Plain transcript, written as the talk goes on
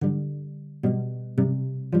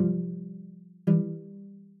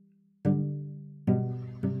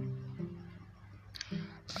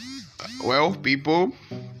Well, people,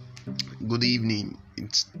 good evening.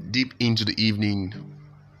 It's deep into the evening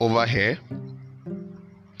over here.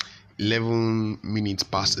 11 minutes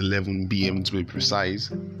past 11 p.m. to be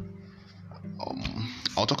precise.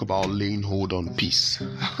 I'll talk about laying hold on peace.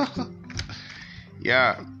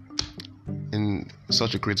 Yeah, in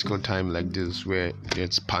such a critical time like this, where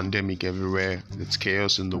there's pandemic everywhere, there's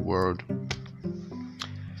chaos in the world,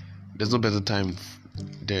 there's no better time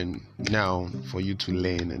than now for you to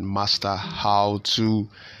learn and master how to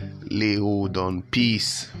lay hold on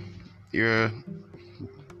peace. Yeah,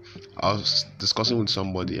 I was discussing with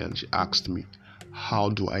somebody and she asked me, how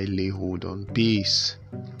do I lay hold on peace?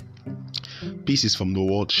 Peace is from the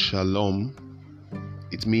word shalom.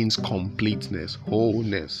 It means completeness,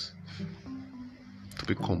 wholeness. To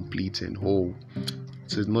be complete and whole.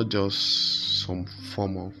 So it's not just some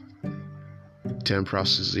form of temporal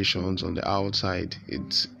sensations on the outside.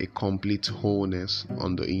 It's a complete wholeness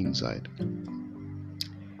on the inside.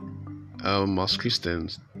 As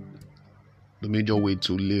Christians, the major way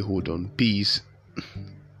to lay hold on peace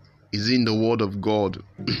is in the Word of God.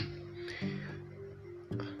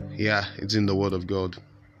 Yeah, it's in the Word of God.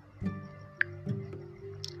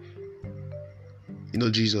 You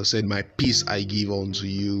know, Jesus said, "My peace I give unto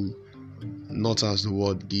you, not as the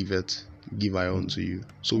world giveth, give I unto you."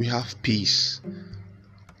 So we have peace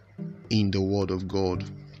in the Word of God.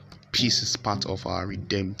 Peace is part of our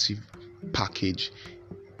redemptive package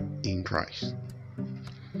in Christ.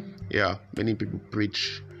 Yeah, many people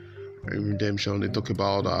preach redemption. They talk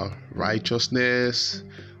about righteousness,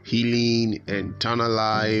 healing, and eternal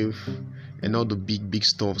life, and all the big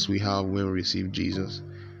stuffs we have when we receive Jesus.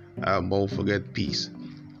 But we'll forget peace.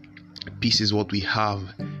 Peace is what we have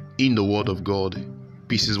in the Word of God.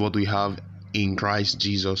 Peace is what we have in Christ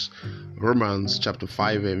Jesus. Romans chapter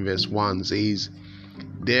 5 and verse 1 says,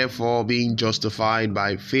 "Therefore, being justified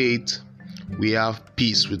by faith, we have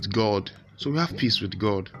peace with God." So we have peace with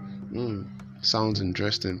God. Sounds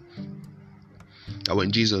interesting. That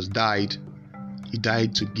when Jesus died, He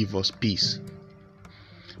died to give us peace.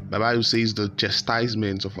 The Bible says the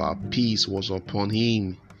chastisement of our peace was upon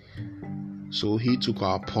Him. So He took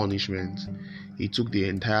our punishment. He took the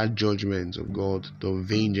entire judgment of God, the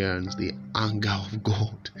vengeance, the anger of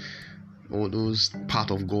God. All those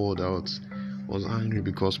part of God that was angry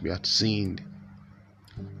because we had sinned.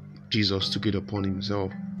 Jesus took it upon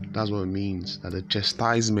Himself. That's what it means, that the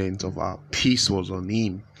chastisement of our peace was on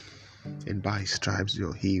Him, and by His stripes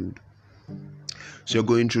you're healed. So you're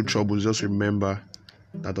going through troubles, just remember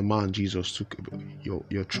that the man Jesus took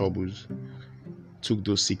your troubles, took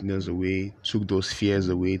those sickness away, took those fears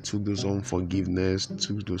away, took those unforgiveness,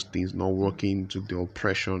 took those things not working, took the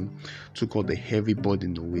oppression, took all the heavy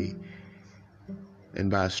burden away,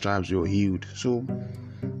 and by His stripes you're healed. So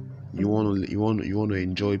you want to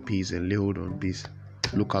enjoy peace and lay hold on peace.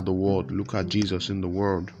 Look at the world, look at Jesus in the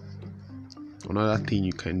world. Another thing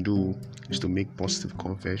you can do is to make positive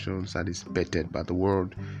confessions that is bettered by the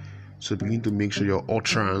word. So begin to make sure your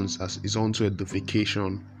utterance is unto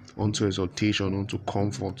edification, unto exhortation, unto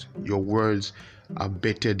comfort. Your words are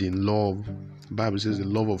bettered in love. The Bible says the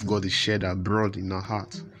love of God is shed abroad in our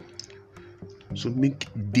hearts. So make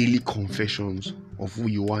daily confessions of who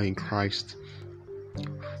you are in Christ,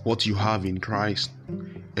 what you have in Christ,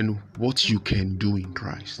 and what you can do in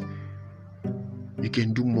Christ. You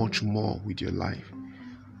can do much more with your life.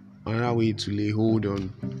 Another way to lay hold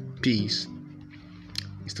on peace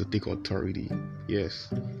is to take authority.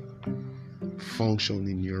 Yes. Function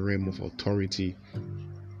in your realm of authority.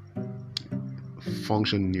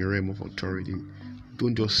 Function in your realm of authority.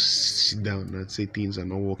 Don't just sit down and say things are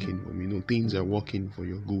not working for me. No, things are working for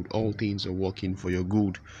your good. All things are working for your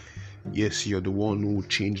good. Yes, you're the one who will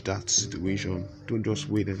change that situation. Don't just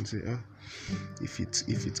wait and say, if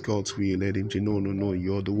it's God's will, let Him change. No.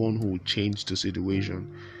 You're the one who will change the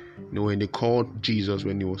situation. You know, when they called Jesus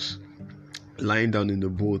when He was lying down in the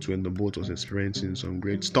boat, when the boat was experiencing some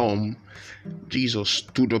great storm, Jesus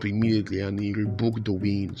stood up immediately and He rebuked the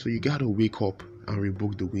wind. So you gotta wake up and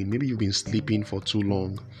rebuke the wind. Maybe you've been sleeping for too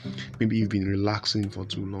long. Maybe you've been relaxing for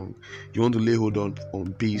too long. You want to lay hold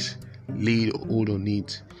on peace. Lay hold on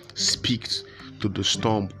it. Speak to the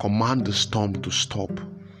storm. Command the storm to stop.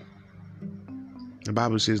 The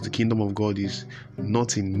Bible says the kingdom of God is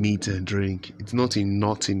not in meat and drink. It's not in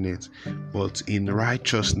nothingness, but in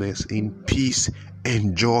righteousness, in peace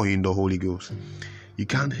and joy in the Holy Ghost. You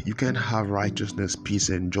can't have righteousness, peace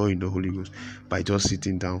and joy in the Holy Ghost by just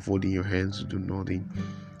sitting down, folding your hands to do nothing.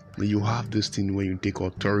 You have this thing when you take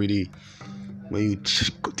authority. when you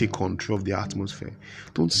take control of the atmosphere.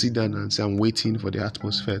 Don't sit down and say, I'm waiting for the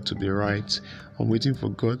atmosphere to be right. I'm waiting for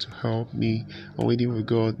God to help me. I'm waiting for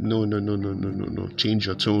God. No. Change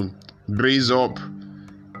your tone. Brace up.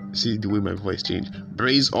 See the way my voice changed.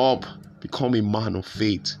 Brace up. Become a man of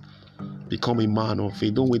faith. Become a man of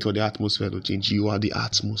faith. Don't wait for the atmosphere to change. You are the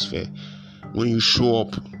atmosphere. When you show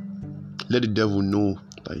up, let the devil know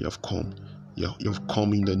that you have come. You've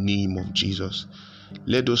come in the name of Jesus.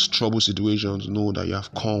 Let those trouble situations know that you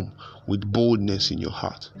have come with boldness in your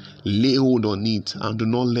heart. Lay hold on it and do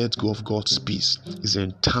not let go of God's peace. It's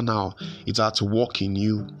internal. It's at work in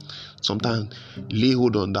you. Sometimes lay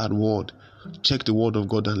hold on that word. Check the word of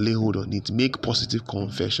God and lay hold on it. Make positive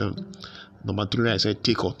confession. Number 3, I said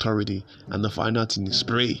take authority. And the final thing is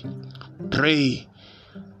pray. Pray.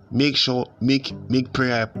 Make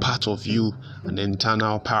prayer a part of you, an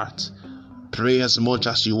internal part. Pray as much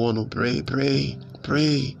as you want to pray. Pray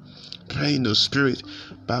in the spirit.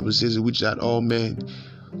 Bible says, which that all men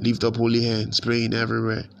lift up holy hands, praying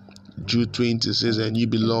everywhere. Jude 20 says, and you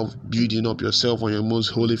beloved, building up yourself on your most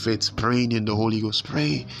holy faith, praying in the Holy Ghost.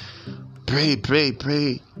 Pray.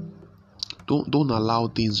 Don't allow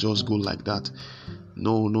things just go like that.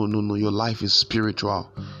 No. Your life is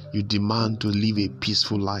spiritual. You demand to live a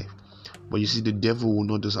peaceful life. But you see, the devil will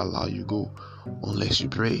not just allow you go unless you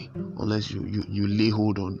pray, unless you lay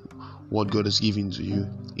hold on what God has given to you.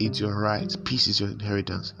 It's your right. Peace is your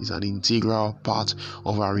inheritance. It's an integral part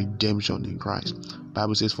of our redemption in Christ.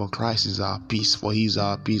 Bible says, for Christ is our peace, for He is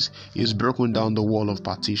our peace. He has broken down the wall of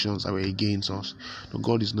partitions that were against us. No,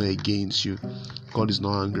 God is not against you. God is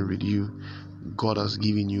not angry with you. God has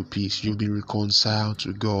given you peace. You've been reconciled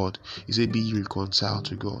to God. He said, be reconciled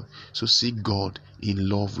to God. So seek God in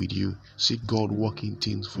love with you. Seek God working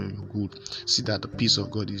things for your good. See that the peace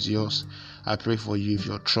of God is yours. I pray for you. If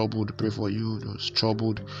you're troubled, pray for you who's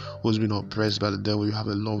troubled, who's been oppressed by the devil. You have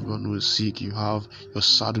a loved one who is sick. You're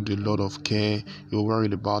saddled with a lot of care. You're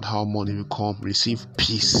worried about how money will come. Receive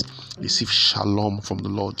peace. Receive shalom from the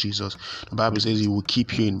Lord Jesus. The Bible says He will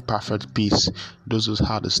keep you in perfect peace. Those who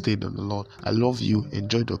have the state of the Lord. I love you.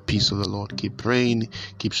 Enjoy the peace of the Lord. Keep praying.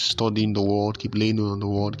 Keep studying the word. Keep laying on the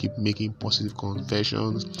word. Keep making positive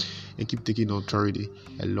confessions. And keep taking authority.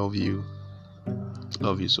 I love you.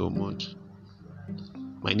 Love you so much.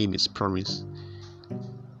 My name is Promise,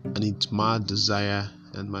 and it's my desire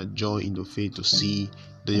and my joy in the faith to see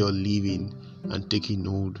that you're living and taking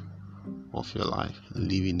hold of your life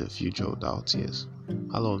and living the future without tears.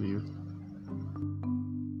 I love you.